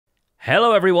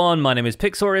Hello everyone, my name is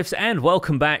Pixlriffs and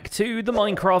welcome back to the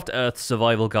Minecraft Earth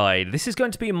Survival Guide. This is going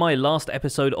to be my last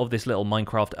episode of this little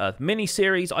Minecraft Earth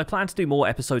mini-series. I plan to do more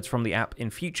episodes from the app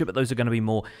in future, but those are going to be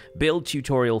more build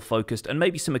tutorial focused and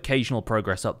maybe some occasional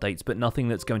progress updates, but nothing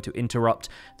that's going to interrupt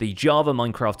the Java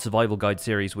Minecraft Survival Guide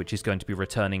series, which is going to be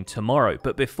returning tomorrow.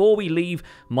 But before we leave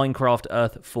Minecraft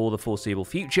Earth for the foreseeable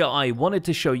future, I wanted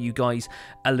to show you guys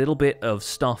a little bit of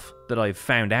stuff that I've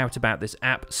found out about this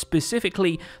app,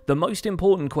 specifically the most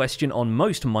important question on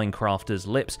most Minecrafters'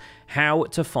 lips: how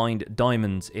to find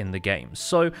diamonds in the game.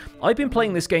 So I've been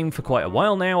playing this game for quite a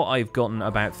while now. I've gotten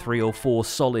about 3 or 4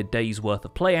 solid days worth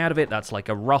of play out of it. That's like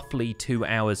a roughly 2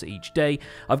 hours each day.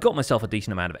 I've got myself a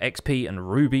decent amount of XP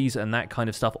and rubies and that kind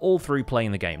of stuff all through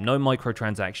playing the game. No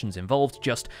microtransactions involved,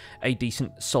 just a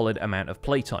decent solid amount of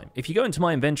playtime. If you go into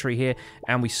my inventory here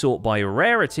and we sort by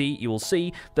rarity, you will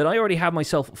see that I already have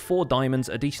myself 4 diamonds,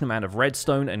 a decent amount of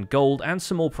redstone and gold, and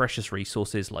some more precious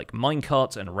resources like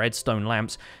minecarts and redstone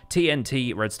lamps,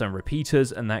 TNT, redstone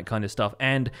repeaters, and that kind of stuff,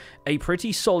 and a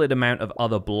pretty solid amount of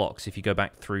other blocks. If you go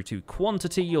back through to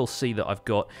quantity, you'll see that I've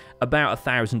got about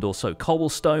 1,000 or so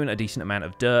cobblestone, a decent amount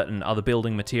of dirt and other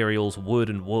building materials, wood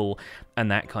and wool,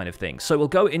 and that kind of thing. So we'll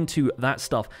go into that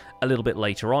stuff a little bit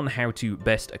later on, how to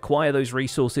best acquire those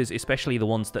resources, especially the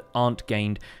ones that aren't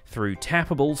gained through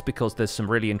tappables, because there's some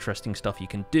really interesting stuff you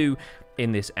can do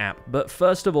in this app. But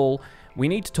first of all, we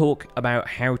need to talk about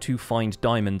how to find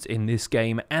diamonds in this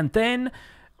game, and then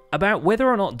about whether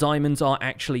or not diamonds are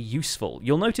actually useful.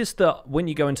 You'll notice that when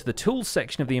you go into the tools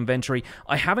section of the inventory,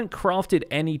 I haven't crafted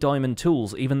any diamond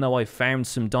tools, even though I've found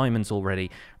some diamonds already.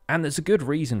 And there's a good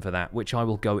reason for that, which I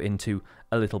will go into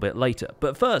a little bit later.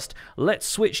 But first, let's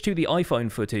switch to the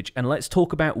iPhone footage and let's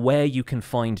talk about where you can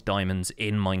find diamonds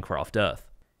in Minecraft Earth.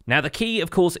 Now, the key,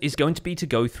 of course, is going to be to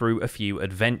go through a few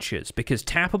adventures, because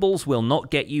tappables will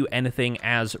not get you anything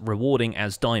as rewarding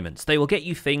as diamonds. They will get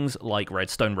you things like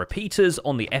redstone repeaters.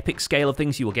 On the epic scale of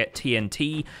things, you will get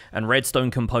TNT and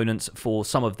redstone components for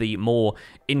some of the more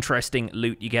interesting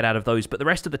loot you get out of those, but the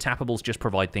rest of the tappables just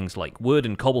provide things like wood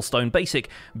and cobblestone, basic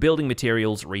building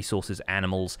materials, resources,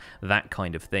 animals, that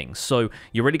kind of thing. So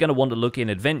you're really going to want to look in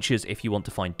adventures if you want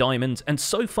to find diamonds, and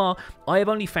so far, I have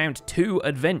only found 2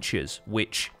 adventures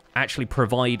which actually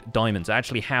provide diamonds,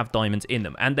 actually have diamonds in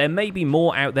them. And there may be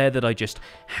more out there that I just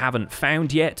haven't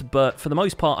found yet, but for the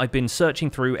most part, I've been searching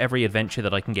through every adventure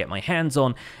that I can get my hands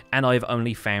on, and I've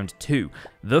only found 2.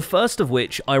 The first of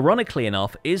which, ironically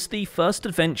enough, is the first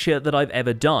adventure that I've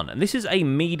ever done. And this is a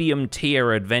medium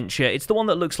tier adventure. It's the one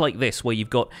that looks like this, where you've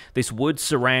got this wood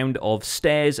surround of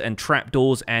stairs and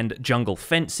trapdoors and jungle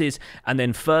fences, and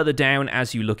then further down,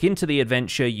 as you look into the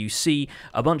adventure, you see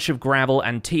a bunch of gravel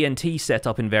and TNT set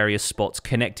up in various spots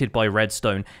connected by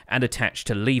redstone and attached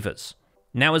to levers.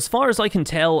 Now, as far as I can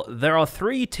tell, there are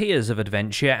 3 tiers of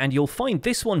adventure, and you'll find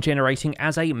this one generating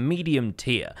as a medium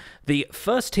tier. The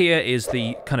first tier is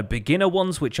the kind of beginner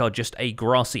ones, which are just a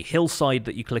grassy hillside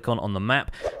that you click on the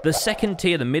map. The second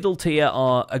tier, the middle tier,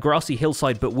 are a grassy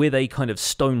hillside, but with a kind of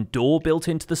stone door built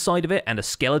into the side of it, and a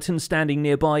skeleton standing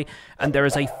nearby. And there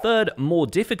is a third, more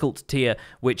difficult tier,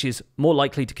 which is more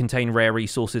likely to contain rare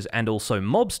resources and also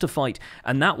mobs to fight,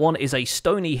 and that one is a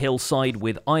stony hillside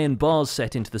with iron bars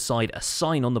set into the side, a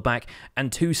sign on the back,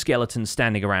 and 2 skeletons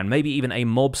standing around, maybe even a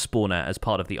mob spawner as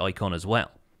part of the icon as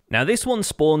well. Now, this one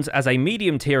spawns as a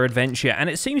medium tier adventure, and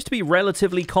it seems to be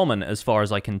relatively common as far as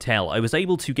I can tell. I was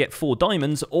able to get 4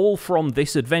 diamonds all from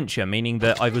this adventure, meaning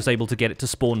that I was able to get it to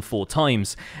spawn 4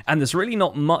 times. And there's really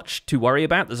not much to worry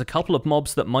about. There's a couple of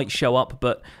mobs that might show up,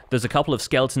 but there's a couple of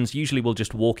skeletons usually will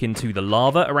just walk into the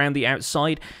lava around the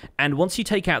outside. And once you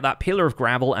take out that pillar of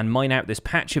gravel and mine out this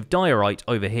patch of diorite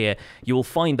over here, you will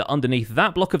find that underneath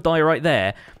that block of diorite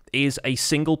there is a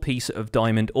single piece of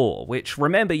diamond ore, which,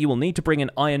 remember, you will need to bring an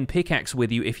iron pickaxe with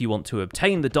you if you want to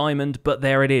obtain the diamond, but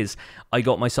there it is. I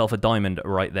got myself a diamond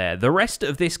right there. The rest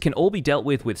of this can all be dealt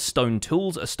with stone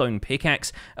tools, a stone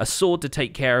pickaxe, a sword to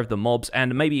take care of the mobs,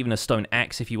 and maybe even a stone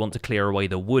axe if you want to clear away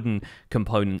the wooden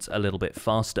components a little bit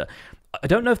faster. I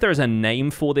don't know if there is a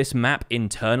name for this map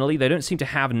internally. They don't seem to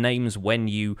have names when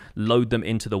you load them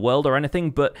into the world or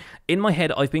anything, but in my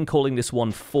head, I've been calling this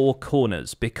one 4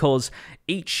 Corners, because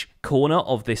each corner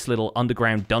of this little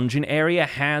underground dungeon area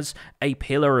has a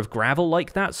pillar of gravel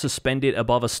like that suspended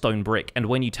above a stone brick, and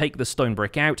when you take the stone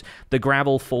brick out, the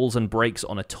gravel falls and breaks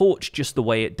on a torch just the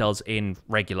way it does in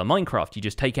regular Minecraft. You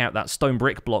just take out that stone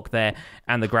brick block there,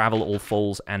 and the gravel all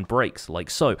falls and breaks, like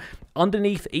so.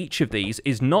 Underneath each of these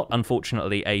is not,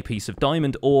 unfortunately, a piece of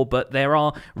diamond ore, but there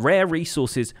are rare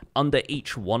resources under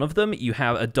each one of them. You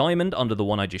have a diamond under the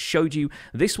one I just showed you.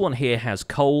 This one here has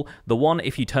coal. The one,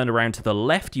 if you turn around to the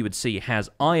left, you would would see has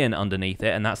iron underneath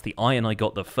it, and that's the iron I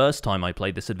got the first time I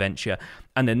played this adventure.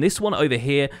 And then this one over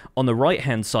here on the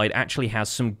right-hand side actually has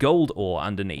some gold ore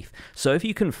underneath. So if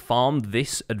you can farm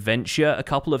this adventure a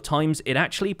couple of times, it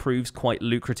actually proves quite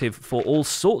lucrative for all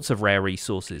sorts of rare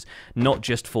resources, not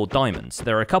just for diamonds.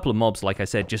 There are a couple of mobs, like I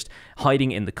said, just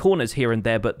hiding in the corners here and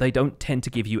there, but they don't tend to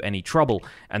give you any trouble,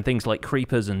 and things like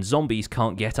creepers and zombies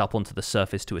can't get up onto the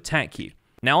surface to attack you.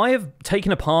 Now, I have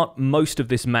taken apart most of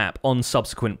this map on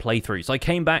subsequent playthroughs. I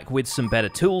came back with some better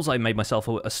tools. I made myself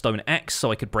a stone axe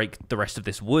so I could break the rest of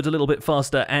this wood a little bit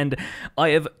faster, and I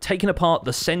have taken apart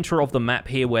the center of the map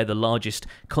here where the largest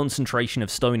concentration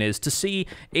of stone is to see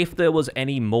if there was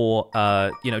any more,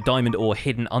 diamond ore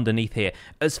hidden underneath here.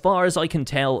 As far as I can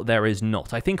tell, there is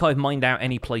not. I think I've mined out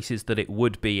any places that it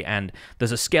would be, and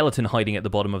there's a skeleton hiding at the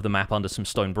bottom of the map under some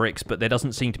stone bricks, but there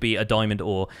doesn't seem to be a diamond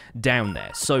ore down there.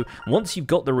 So once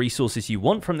you've got the resources you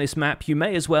want from this map, you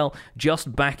may as well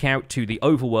just back out to the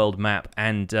overworld map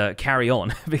and carry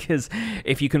on, because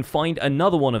if you can find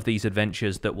another one of these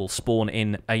adventures that will spawn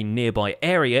in a nearby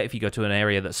area, if you go to an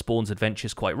area that spawns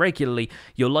adventures quite regularly,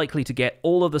 you're likely to get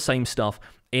all of the same stuff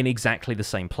in exactly the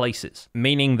same places.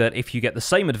 Meaning that if you get the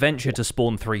same adventure to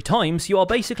spawn 3 times, you are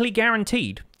basically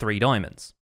guaranteed 3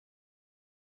 diamonds.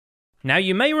 Now,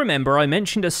 you may remember I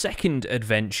mentioned a second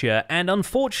adventure, and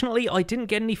unfortunately I didn't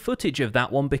get any footage of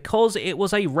that one because it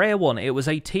was a rare one. It was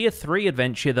a tier 3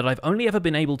 adventure that I've only ever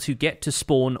been able to get to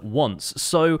spawn once,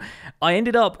 so I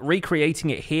ended up recreating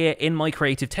it here in my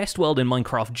creative test world in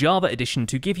Minecraft Java Edition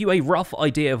to give you a rough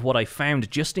idea of what I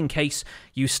found, just in case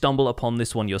you stumble upon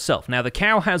this one yourself. Now, the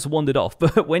cow has wandered off,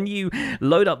 but when you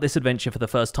load up this adventure for the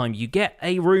first time, you get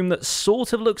a room that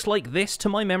sort of looks like this to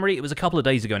my memory. It was a couple of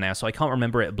days ago now, so I can't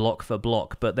remember it block for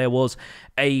block, but there was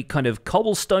a kind of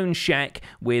cobblestone shack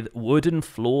with wooden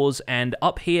floors, and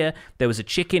up here there was a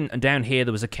chicken, and down here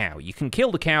there was a cow. You can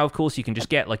kill the cow, of course. You can just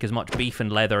get like as much beef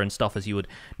and leather and stuff as you would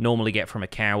normally get from a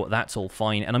cow. That's all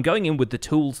fine, and I'm going in with the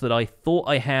tools that I thought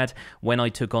I had when I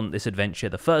took on this adventure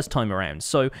the first time around.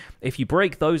 So if you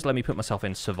break those, let me put myself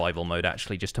in survival mode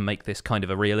actually, just to make this kind of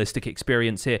a realistic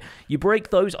experience here. You break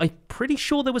those, I'm pretty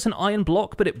sure there was an iron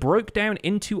block, but it broke down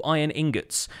into iron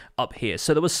ingots up here.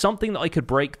 So there was something that I could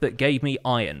break that gave me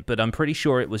iron, but I'm pretty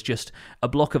sure it was just a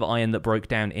block of iron that broke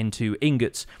down into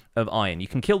ingots of iron. You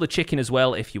can kill the chicken as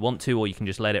well if you want to, or you can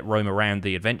just let it roam around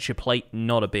the adventure plate.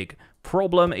 Not a big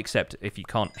problem, except if you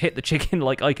can't hit the chicken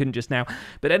like I can just now.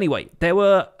 But anyway, there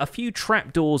were a few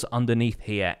trapdoors underneath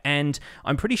here, and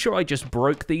I'm pretty sure I just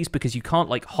broke these because you can't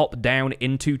like hop down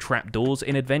into trapdoors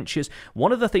in adventures.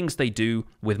 One of the things they do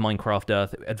with Minecraft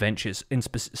Earth adventures,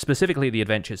 specifically the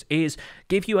adventures, is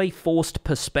give you a forced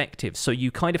perspective. So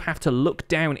you kind of have to look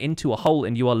down into a hole,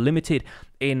 and you are limited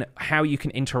in how you can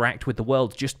interact with the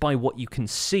world just by what you can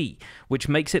see, which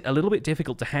makes it a little bit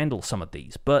difficult to handle some of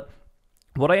these. But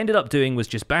what I ended up doing was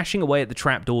just bashing away at the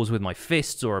trapdoors with my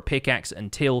fists or a pickaxe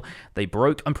until they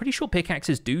broke. I'm pretty sure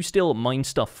pickaxes do still mine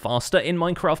stuff faster in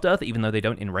Minecraft Earth, even though they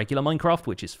don't in regular Minecraft,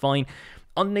 which is fine.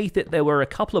 Underneath it, there were a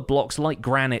couple of blocks like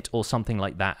granite or something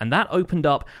like that, and that opened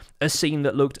up a scene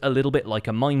that looked a little bit like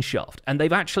a mine shaft. And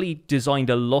they've actually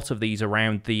designed a lot of these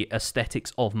around the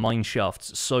aesthetics of mine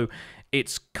shafts, so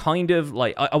it's kind of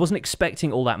like, I wasn't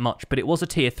expecting all that much, but it was a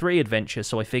tier 3 adventure,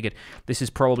 so I figured this is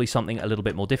probably something a little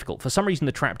bit more difficult. For some reason,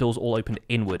 the trapdoors all opened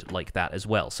inward like that as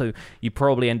well, so you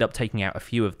probably end up taking out a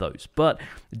few of those. But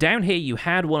down here, you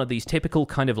had one of these typical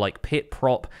kind of like pit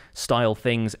prop style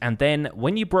things, and then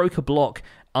when you broke a block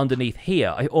underneath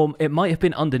here, or it might have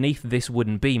been underneath this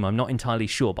wooden beam, I'm not entirely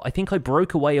sure, but I think I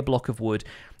broke away a block of wood,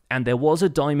 and there was a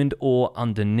diamond ore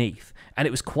underneath, and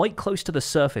it was quite close to the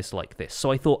surface like this. So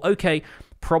I thought, okay,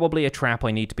 probably a trap,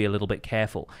 I need to be a little bit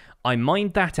careful. I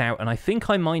mined that out, and I think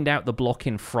I mined out the block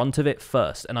in front of it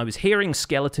first, and I was hearing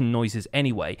skeleton noises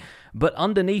anyway, but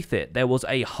underneath it, there was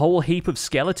a whole heap of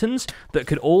skeletons that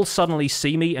could all suddenly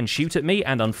see me and shoot at me,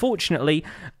 and unfortunately,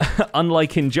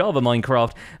 unlike in Java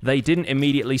Minecraft, they didn't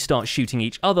immediately start shooting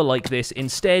each other like this.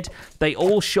 Instead, they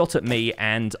all shot at me,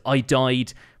 and I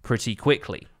died pretty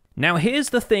quickly. Now, here's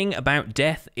the thing about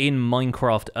death in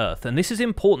Minecraft Earth, and this is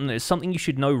important. It's something you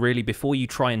should know really before you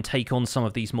try and take on some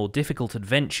of these more difficult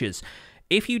adventures.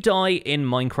 If you die in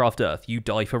Minecraft Earth, you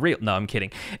die for real. No, I'm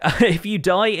kidding. If you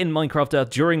die in Minecraft Earth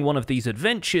during one of these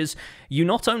adventures, you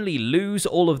not only lose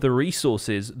all of the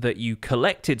resources that you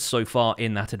collected so far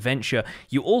in that adventure,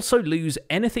 you also lose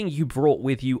anything you brought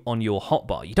with you on your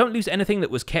hotbar. You don't lose anything that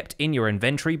was kept in your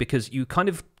inventory because you kind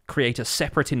of create a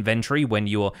separate inventory when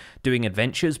you're doing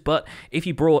adventures, but if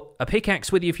you brought a pickaxe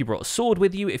with you, if you brought a sword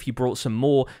with you, if you brought some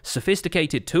more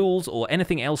sophisticated tools or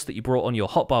anything else that you brought on your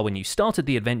hotbar when you started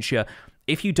the adventure,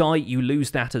 If you die, you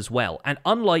lose that as well. And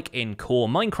unlike in core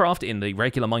Minecraft, in the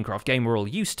regular Minecraft game we're all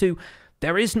used to,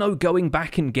 there is no going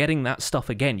back and getting that stuff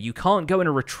again. You can't go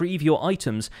and retrieve your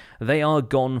items. They are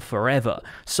gone forever.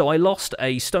 So I lost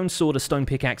a stone sword, a stone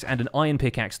pickaxe, and an iron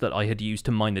pickaxe that I had used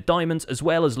to mine the diamonds, as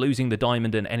well as losing the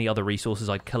diamond and any other resources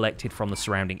I'd collected from the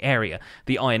surrounding area.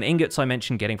 The iron ingots I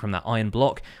mentioned getting from that iron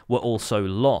block were also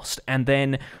lost. And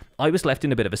then I was left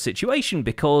in a bit of a situation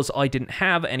because I didn't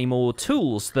have any more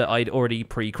tools that I'd already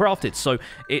pre-crafted. So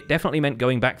it definitely meant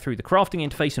going back through the crafting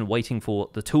interface and waiting for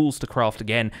the tools to craft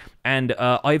again. And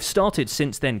I've started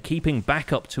since then keeping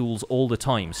backup tools all the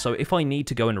time. So if I need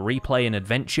to go and replay an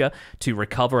adventure to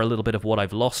recover a little bit of what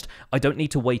I've lost, I don't need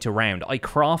to wait around. I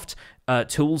craft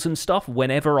tools and stuff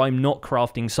whenever I'm not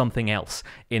crafting something else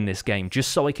in this game,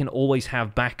 just so I can always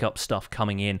have backup stuff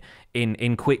coming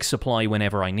in quick supply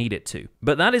whenever I need it to.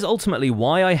 But that is ultimately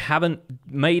why I haven't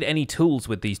made any tools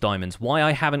with these diamonds, why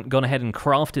I haven't gone ahead and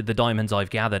crafted the diamonds I've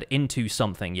gathered into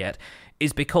something yet,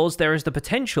 is because there is the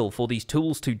potential for these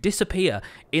tools to disappear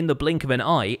in the blink of an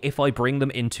eye if I bring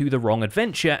them into the wrong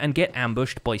adventure and get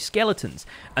ambushed by skeletons.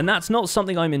 And that's not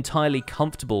something I'm entirely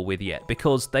comfortable with yet,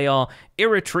 because they are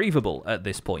irretrievable at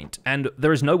this point, and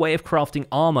there is no way of crafting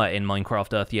armor in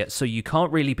Minecraft Earth yet, so you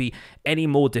can't really be any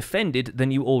more defended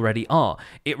than you already are.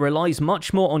 It relies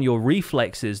much more on your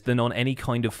reflexes than on any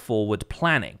kind of forward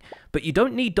planning. But you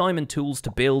don't need diamond tools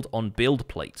to build on build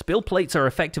plates. Build plates are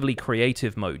effectively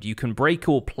creative mode. You can break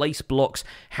or place blocks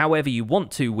however you want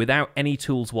to without any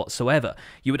tools whatsoever.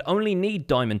 You would only need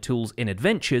diamond tools in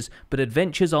adventures, but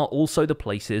adventures are also the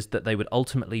places that they would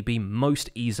ultimately be most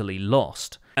easily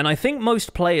lost. And I think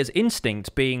most players'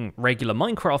 instinct, being regular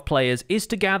Minecraft players, is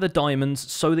to gather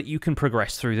diamonds so that you can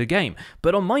progress through the game.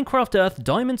 But on Minecraft Earth,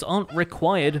 diamonds aren't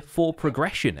required for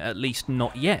progression, at least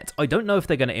not yet. I don't know if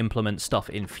they're going to implement stuff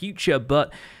in future,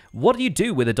 but what do you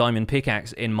do with a diamond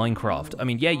pickaxe in Minecraft? I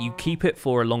mean, yeah, you keep it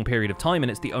for a long period of time,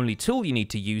 and it's the only tool you need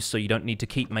to use, so you don't need to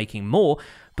keep making more,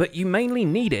 but you mainly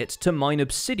need it to mine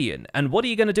obsidian. And what are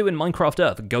you going to do in Minecraft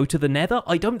Earth? Go to the Nether?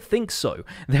 I don't think so.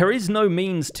 There is no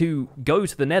means to go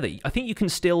to the Nether. I think you can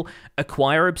still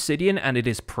acquire obsidian, and it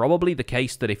is probably the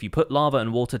case that if you put lava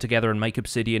and water together and make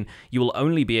obsidian, you will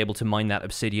only be able to mine that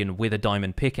obsidian with a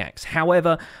diamond pickaxe.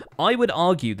 However, I would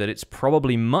argue that it's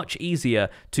probably much easier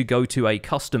to go to a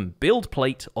custom build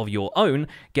plate of your own,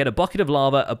 get a bucket of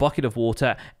lava, a bucket of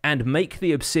water, and make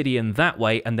the obsidian that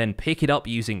way, and then pick it up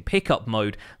using pickup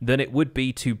mode, than it would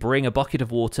be to bring a bucket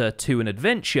of water to an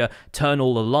adventure, turn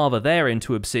all the lava there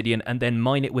into obsidian, and then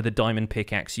mine it with a diamond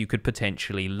pickaxe you could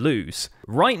potentially lose.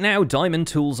 Right now, diamond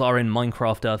tools are in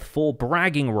Minecraft Earth for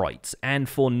bragging rights and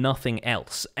for nothing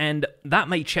else, and that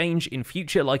may change in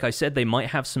future. Like I said, they might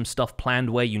have some stuff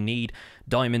planned where you need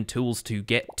diamond tools to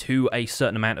get to a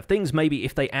certain amount of things. Maybe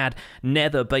if they add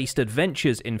nether-based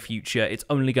adventures in future, it's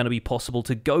only going to be possible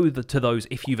to go to those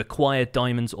if you've acquired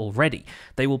diamonds already.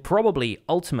 They will probably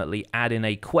ultimately add in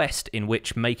a quest in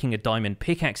which making a diamond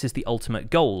pickaxe is the ultimate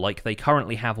goal, like they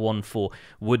currently have one for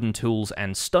wooden tools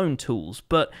and stone tools,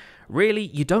 but really,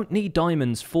 you don't need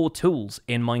diamonds for tools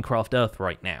in Minecraft Earth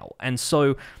right now, and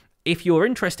so if you're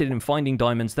interested in finding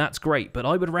diamonds, that's great, but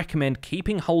I would recommend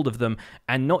keeping hold of them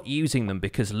and not using them,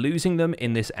 because losing them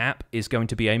in this app is going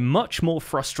to be a much more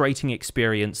frustrating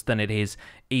experience than it is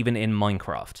even in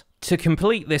Minecraft. To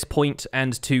complete this point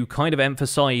and to kind of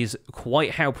emphasize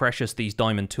quite how precious these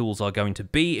diamond tools are going to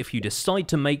be if you decide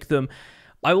to make them,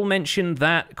 I will mention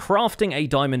that crafting a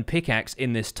diamond pickaxe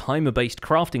in this timer-based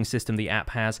crafting system the app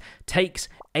has takes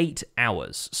 8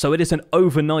 hours. So it is an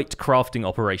overnight crafting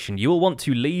operation. You will want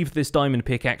to leave this diamond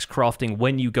pickaxe crafting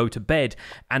when you go to bed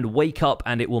and wake up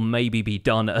and it will maybe be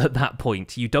done at that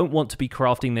point. You don't want to be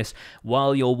crafting this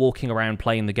while you're walking around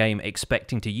playing the game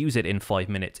expecting to use it in 5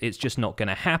 minutes. It's just not going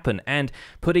to happen. And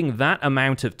putting that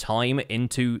amount of time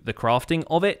into the crafting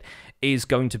of it is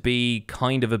going to be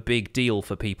kind of a big deal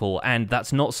for people, and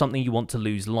that's not something you want to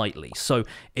lose lightly. So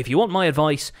if you want my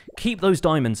advice, keep those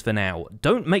diamonds for now.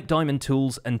 Don't make diamond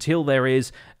tools until there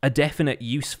is a definite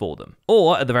use for them.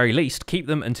 Or, at the very least, keep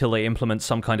them until they implement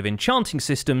some kind of enchanting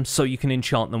system so you can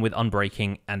enchant them with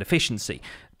unbreaking and efficiency.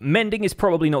 Mending is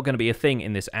probably not going to be a thing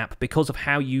in this app because of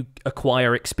how you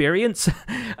acquire experience.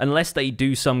 Unless they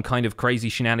do some kind of crazy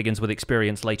shenanigans with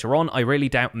experience later on, I really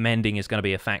doubt mending is going to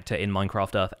be a factor in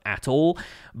Minecraft Earth at all.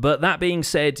 But that being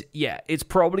said, yeah, it's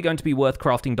probably going to be worth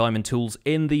crafting diamond tools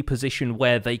in the position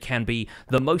where they can be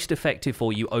the most effective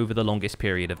for you over the longest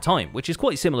period of time, which is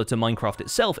quite similar to Minecraft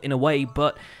itself in a way,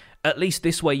 but at least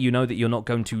this way you know that you're not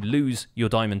going to lose your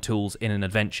diamond tools in an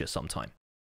adventure sometime.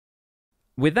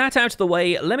 With that out of the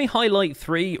way, let me highlight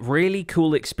 3 really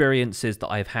cool experiences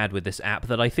that I've had with this app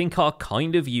that I think are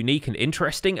kind of unique and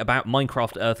interesting about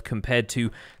Minecraft Earth compared to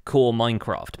core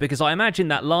Minecraft, because I imagine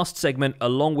that last segment,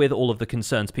 along with all of the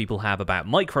concerns people have about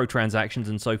microtransactions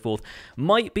and so forth,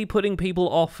 might be putting people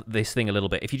off this thing a little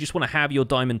bit. If you just want to have your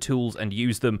diamond tools and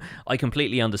use them, I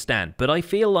completely understand, but I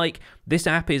feel like this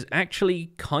app is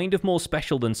actually kind of more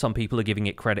special than some people are giving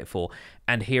it credit for,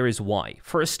 and here is why.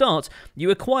 For a start, you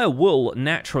acquire wool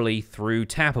naturally through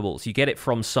tappables. You get it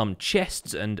from some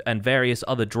chests and various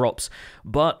other drops,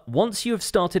 but once you have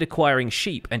started acquiring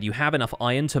sheep and you have enough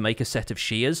iron to make a set of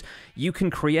shears, you can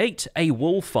create a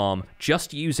wool farm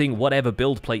just using whatever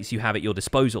build plates you have at your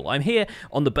disposal. I'm here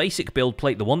on the basic build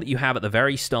plate, the one that you have at the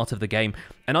very start of the game,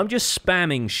 and I'm just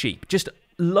spamming sheep, just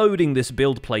loading this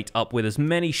build plate up with as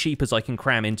many sheep as I can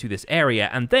cram into this area,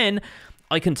 and then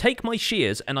I can take my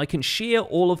shears and I can shear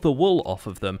all of the wool off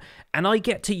of them, and I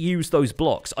get to use those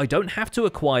blocks. I don't have to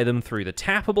acquire them through the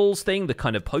tappables thing, the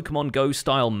kind of Pokemon Go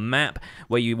style map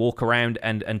where you walk around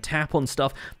and tap on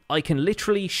stuff. I can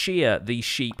literally shear these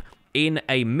sheep in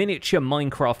a miniature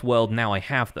Minecraft world. Now I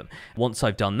have them. Once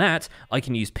I've done that, I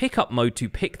can use pickup mode to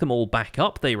pick them all back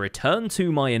up. They return to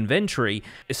my inventory.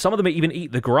 Some of them even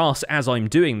eat the grass as I'm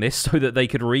doing this so that they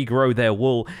could regrow their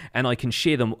wool, and I can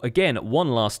shear them again one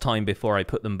last time before I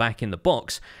put them back in the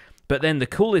box. But then the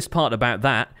coolest part about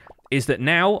that is that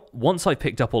now, once I've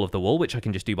picked up all of the wool, which I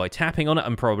can just do by tapping on it,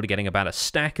 I'm probably getting about a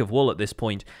stack of wool at this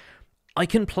point, I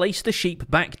can place the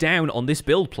sheep back down on this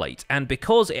build plate, and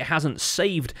because it hasn't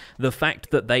saved the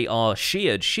fact that they are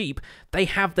sheared sheep, they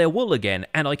have their wool again,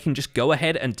 and I can just go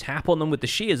ahead and tap on them with the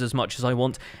shears as much as I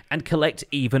want and collect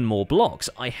even more blocks.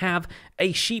 I have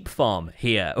a sheep farm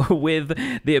here with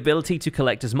the ability to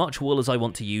collect as much wool as I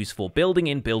want to use for building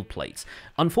in build plates.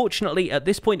 Unfortunately, at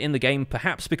this point in the game,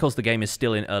 perhaps because the game is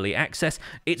still in early access,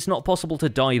 it's not possible to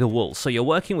dye the wool, so you're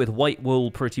working with white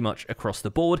wool pretty much across the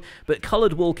board, but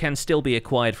coloured wool can still be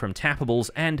acquired from tappables,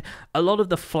 and a lot of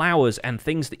the flowers and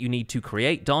things that you need to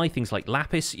create dye, things like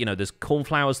lapis, you know, there's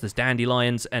cornflowers, there's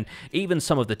dandelions, and even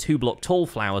some of the 2-block tall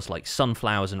flowers like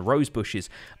sunflowers and rose bushes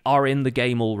are in the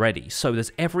game already. So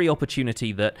there's every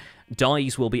opportunity that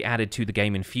dyes will be added to the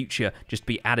game in future, just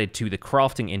be added to the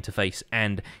crafting interface,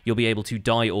 and you'll be able to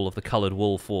dye all of the coloured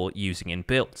wool for using in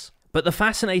builds. But the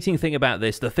fascinating thing about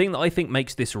this, the thing that I think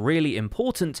makes this really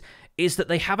important, is that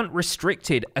they haven't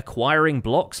restricted acquiring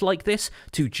blocks like this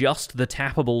to just the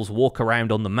tappables walk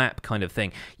around on the map kind of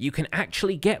thing. You can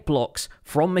actually get blocks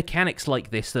from mechanics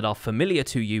like this that are familiar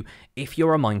to you if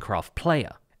you're a Minecraft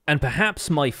player. And perhaps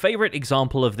my favourite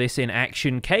example of this in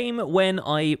action came when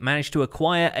I managed to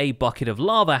acquire a bucket of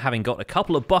lava, having got a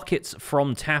couple of buckets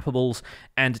from tappables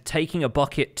and taking a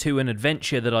bucket to an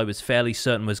adventure that I was fairly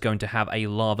certain was going to have a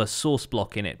lava source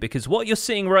block in it. Because what you're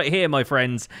seeing right here, my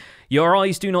friends, your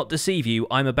eyes do not deceive you,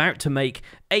 I'm about to make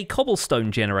a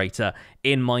cobblestone generator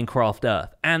in Minecraft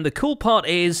Earth. And the cool part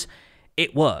is,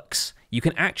 it works. You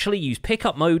can actually use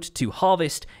pickup mode to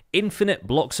harvest infinite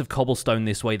blocks of cobblestone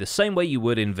this way, the same way you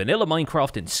would in vanilla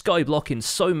Minecraft, in Skyblock, in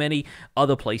so many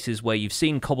other places where you've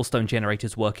seen cobblestone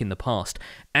generators work in the past.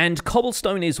 And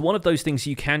cobblestone is one of those things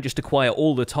you can just acquire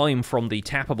all the time from the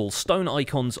tappable stone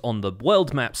icons on the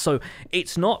world map, so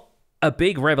it's not a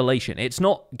big revelation. It's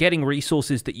not getting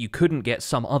resources that you couldn't get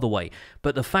some other way.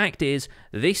 But the fact is,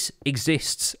 this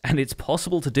exists and it's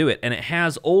possible to do it, and it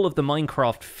has all of the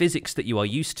Minecraft physics that you are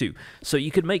used to. So you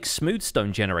could make smooth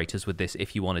stone generators with this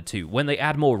if you wanted to. When they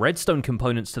add more redstone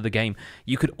components to the game,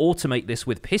 you could automate this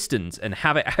with pistons and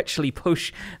have it actually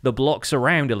push the blocks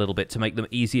around a little bit to make them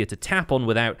easier to tap on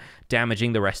without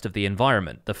damaging the rest of the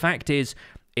environment. The fact is,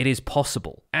 it is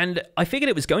possible. And I figured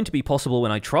it was going to be possible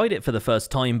when I tried it for the first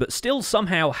time, but still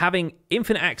somehow having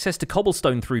infinite access to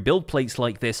cobblestone through build plates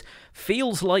like this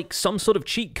feels like some sort of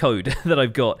cheat code that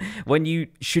I've got when you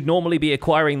should normally be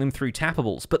acquiring them through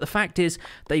tappables. But the fact is,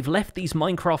 they've left these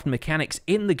Minecraft mechanics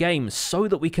in the game so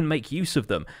that we can make use of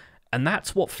them. And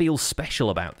that's what feels special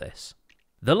about this.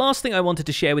 The last thing I wanted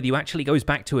to share with you actually goes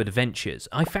back to adventures.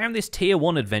 I found this tier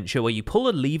 1 adventure where you pull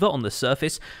a lever on the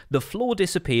surface, the floor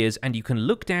disappears, and you can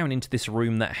look down into this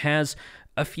room that has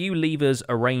a few levers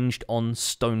arranged on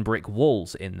stone brick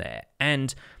walls in there.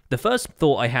 And the first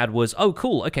thought I had was, oh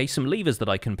cool, okay, some levers that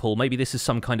I can pull, maybe this is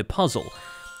some kind of puzzle.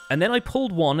 And then I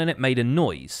pulled one and it made a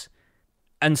noise.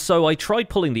 And so I tried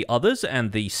pulling the others,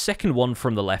 and the second one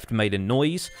from the left made a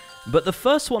noise, but the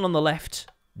first one on the left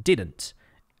didn't.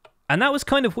 And that was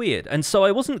kind of weird, and so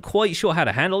I wasn't quite sure how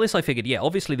to handle this. I figured, yeah,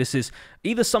 obviously this is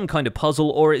either some kind of puzzle,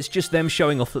 or it's just them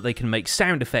showing off that they can make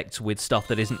sound effects with stuff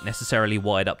that isn't necessarily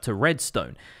wired up to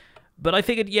redstone. But I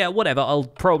figured, yeah, whatever, I'll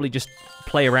probably just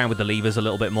play around with the levers a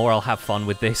little bit more. I'll have fun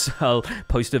with this. I'll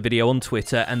post a video on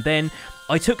Twitter, and then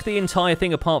I took the entire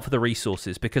thing apart for the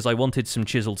resources because I wanted some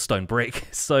chiseled stone brick.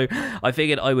 So I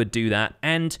figured I would do that,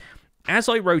 and as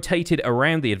I rotated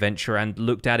around the adventure and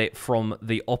looked at it from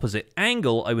the opposite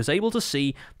angle, I was able to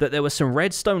see that there were some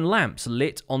redstone lamps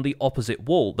lit on the opposite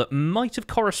wall that might have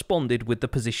corresponded with the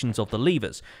positions of the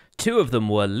levers. 2 of them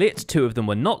were lit, 2 of them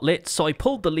were not lit, so I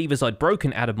pulled the levers I'd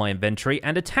broken out of my inventory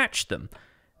and attached them.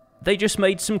 They just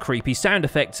made some creepy sound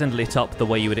effects and lit up the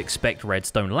way you would expect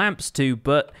redstone lamps to,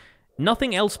 but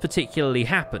nothing else particularly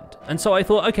happened, and so I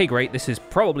thought, okay, great, this is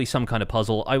probably some kind of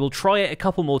puzzle. I will try it a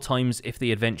couple more times if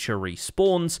the adventure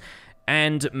respawns,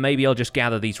 and maybe I'll just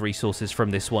gather these resources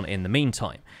from this one in the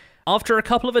meantime. After a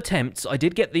couple of attempts, I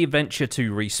did get the adventure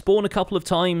to respawn a couple of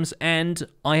times, and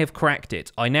I have cracked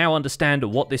it. I now understand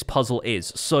what this puzzle is,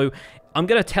 so I'm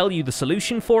going to tell you the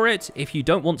solution for it. If you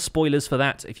don't want spoilers for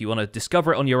that, if you want to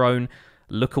discover it on your own,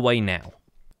 look away now.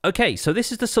 Okay, so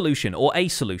this is the solution, or a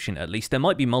solution at least. There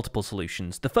might be multiple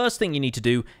solutions. The first thing you need to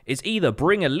do is either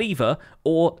bring a lever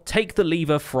or take the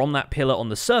lever from that pillar on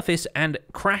the surface and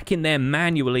crack in there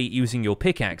manually using your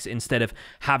pickaxe instead of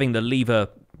having the lever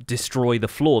destroy the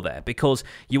floor there, because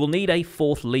you will need a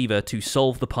 4th lever to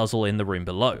solve the puzzle in the room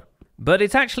below. But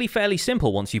it's actually fairly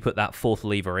simple once you put that 4th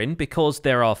lever in, because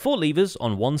there are 4 levers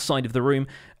on one side of the room,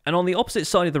 and on the opposite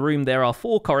side of the room there are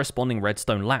 4 corresponding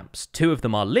redstone lamps. 2 of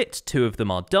them are lit, 2 of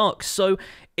them are dark, so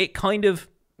it kind of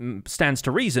stands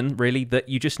to reason, really, that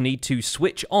you just need to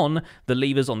switch on the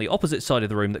levers on the opposite side of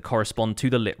the room that correspond to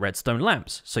the lit redstone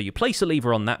lamps. So you place a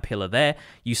lever on that pillar there,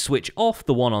 you switch off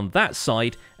the one on that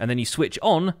side, and then you switch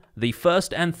on the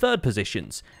 1st and 3rd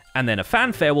positions. And then a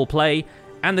fanfare will play,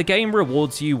 and the game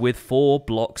rewards you with 4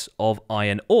 blocks of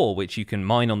iron ore, which you can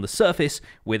mine on the surface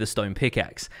with a stone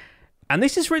pickaxe. And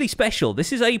this is really special.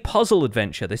 This is a puzzle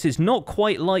adventure. This is not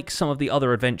quite like some of the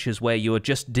other adventures where you're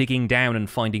just digging down and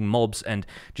finding mobs and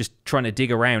just trying to dig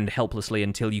around helplessly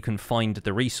until you can find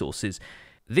the resources.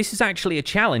 This is actually a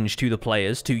challenge to the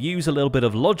players to use a little bit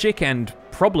of logic and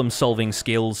problem-solving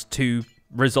skills to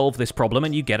resolve this problem,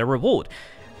 and you get a reward.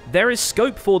 There is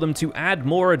scope for them to add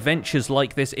more adventures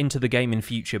like this into the game in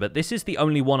future, but this is the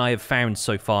only one I have found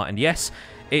so far, and yes,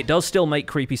 it does still make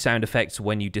creepy sound effects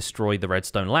when you destroy the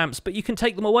redstone lamps, but you can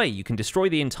take them away. You can destroy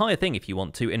the entire thing if you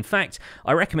want to. In fact,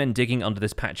 I recommend digging under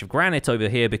this patch of granite over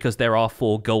here because there are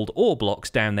 4 gold ore blocks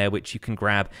down there which you can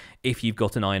grab if you've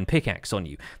got an iron pickaxe on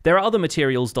you. There are other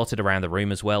materials dotted around the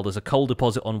room as well. There's a coal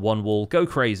deposit on one wall. Go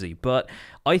crazy. But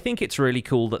I think it's really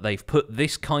cool that they've put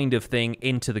this kind of thing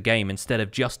into the game instead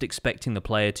of just expecting the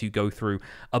player to go through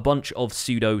a bunch of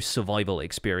pseudo-survival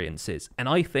experiences. And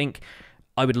I think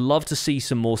I would love to see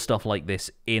some more stuff like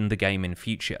this in the game in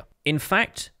future. In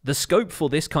fact, the scope for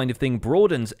this kind of thing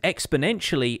broadens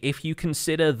exponentially if you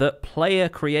consider that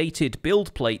player-created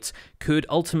build plates could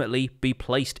ultimately be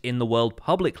placed in the world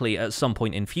publicly at some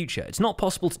point in future. It's not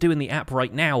possible to do in the app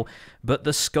right now, but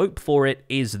the scope for it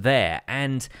is there,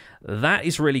 and that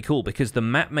is really cool because the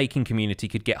map-making community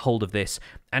could get hold of this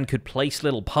and could place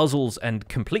little puzzles and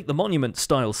complete the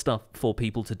monument-style stuff for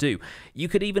people to do. You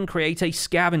could even create a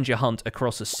scavenger hunt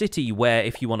across a city where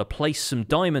if you want to place some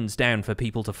diamonds down for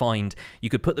people to find, you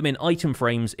could put them in item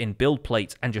frames in build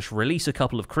plates and just release a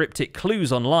couple of cryptic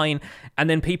clues online, and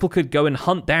then people could go and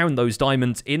hunt down those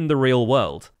diamonds in the real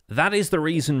world. That is the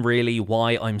reason, really,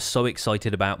 why I'm so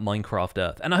excited about Minecraft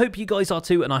Earth. And I hope you guys are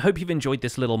too, and I hope you've enjoyed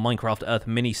this little Minecraft Earth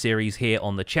mini-series here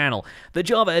on the channel. The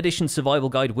Java Edition Survival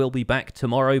Guide will be back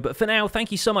tomorrow, but for now,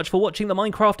 thank you so much for watching the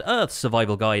Minecraft Earth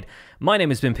Survival Guide. My name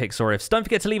has been Pixlriffs. Don't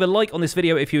forget to leave a like on this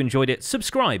video if you enjoyed it,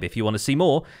 subscribe if you want to see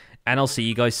more, and I'll see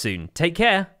you guys soon. Take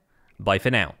care. Bye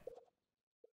for now.